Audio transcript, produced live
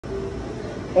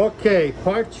Okay,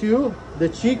 part two. The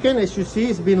chicken, as you see,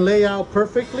 has been laid out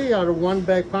perfectly out of 1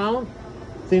 bag pound,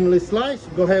 thinly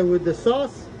sliced. Go ahead with the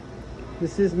sauce.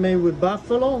 This is made with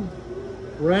buffalo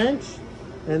ranch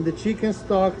and the chicken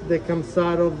stock that comes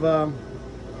out of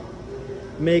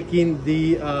making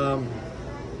the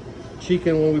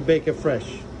chicken when we bake it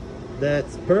fresh.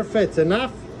 That's perfect. It's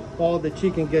enough. All the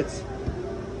chicken gets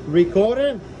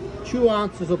recoated. 2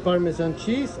 ounces of Parmesan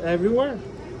cheese everywhere.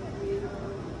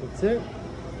 That's it.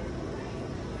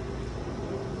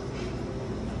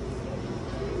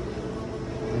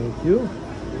 Thank you.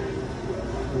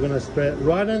 We're gonna spread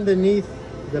right underneath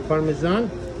the Parmesan.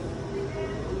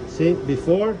 See,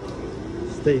 before,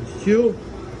 stage 2,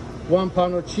 1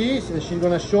 pound of cheese, and she's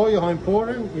gonna show you how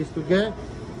important it is to get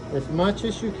as much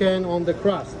as you can on the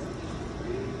crust.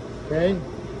 Okay,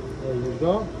 there you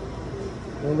go.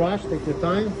 Don't rush, take your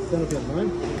time. Turn off your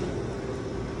mind.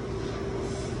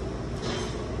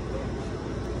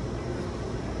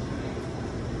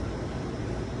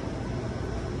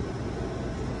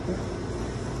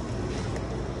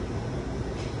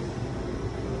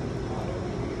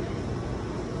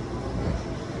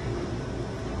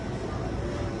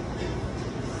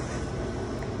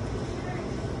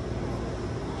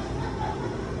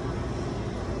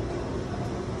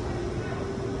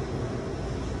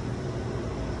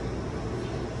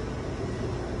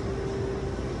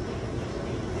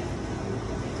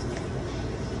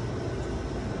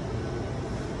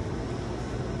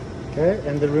 Okay,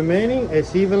 and the remaining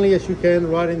as evenly as you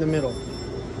can right in the middle.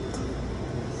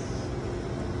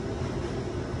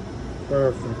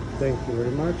 Perfect. Thank you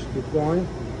very much. Keep going.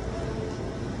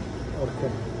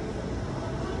 Okay.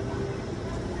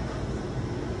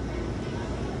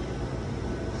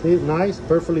 See, nice,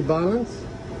 perfectly balanced.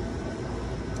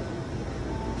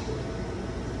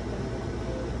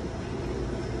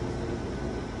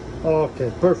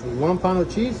 Okay, perfect. 1 pound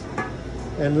of cheese.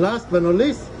 And last but not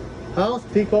least, house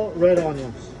pickled red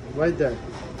onions, right there.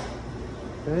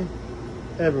 Okay,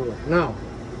 everywhere. Now,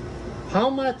 how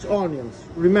much onions?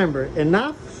 Remember,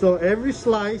 enough so every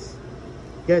slice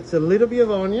gets a little bit of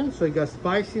onion, so you got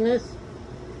spiciness,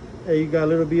 and you got a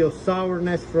little bit of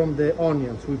sourness from the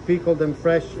onions. We pickle them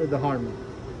fresh at the Harmon.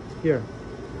 Here.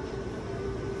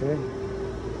 Okay.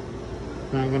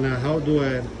 Now I'm gonna do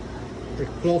a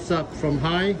close-up from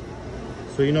high,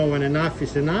 so you know when enough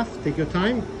is enough. Take your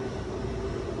time.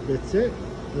 That's it.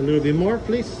 A little bit more,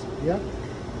 please. Yeah.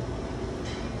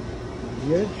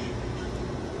 The edge.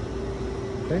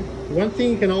 Okay. One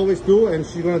thing you can always do, and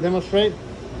she's going to demonstrate,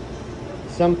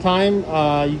 sometime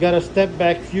you got to step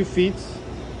back a few feet,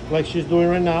 like she's doing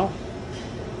right now,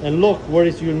 and look where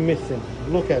is you're missing.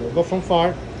 Look at it. Go from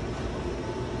far.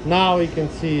 Now you can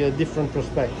see a different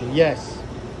perspective. Yes.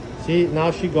 See, now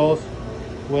she goes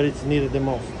where it's needed the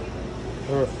most.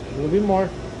 Perfect. A little bit more.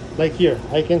 Like here,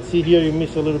 I can see here you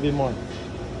miss a little bit more.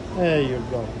 There you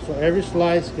go. So every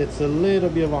slice gets a little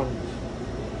bit of onions.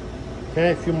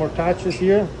 Okay, a few more touches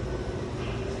here.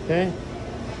 Okay.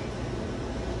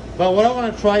 But what I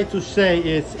want to try to say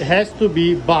is it has to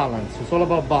be balanced. It's all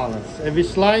about balance. Every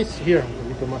slice here, a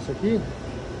little más aquí.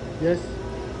 Yes.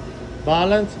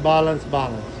 Balance, balance,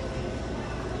 balance.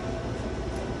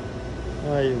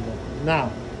 There you go.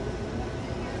 Now,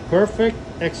 perfect,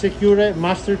 executed,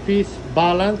 masterpiece,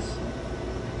 balance.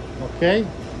 Okay,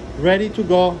 ready to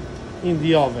go in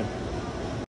the oven.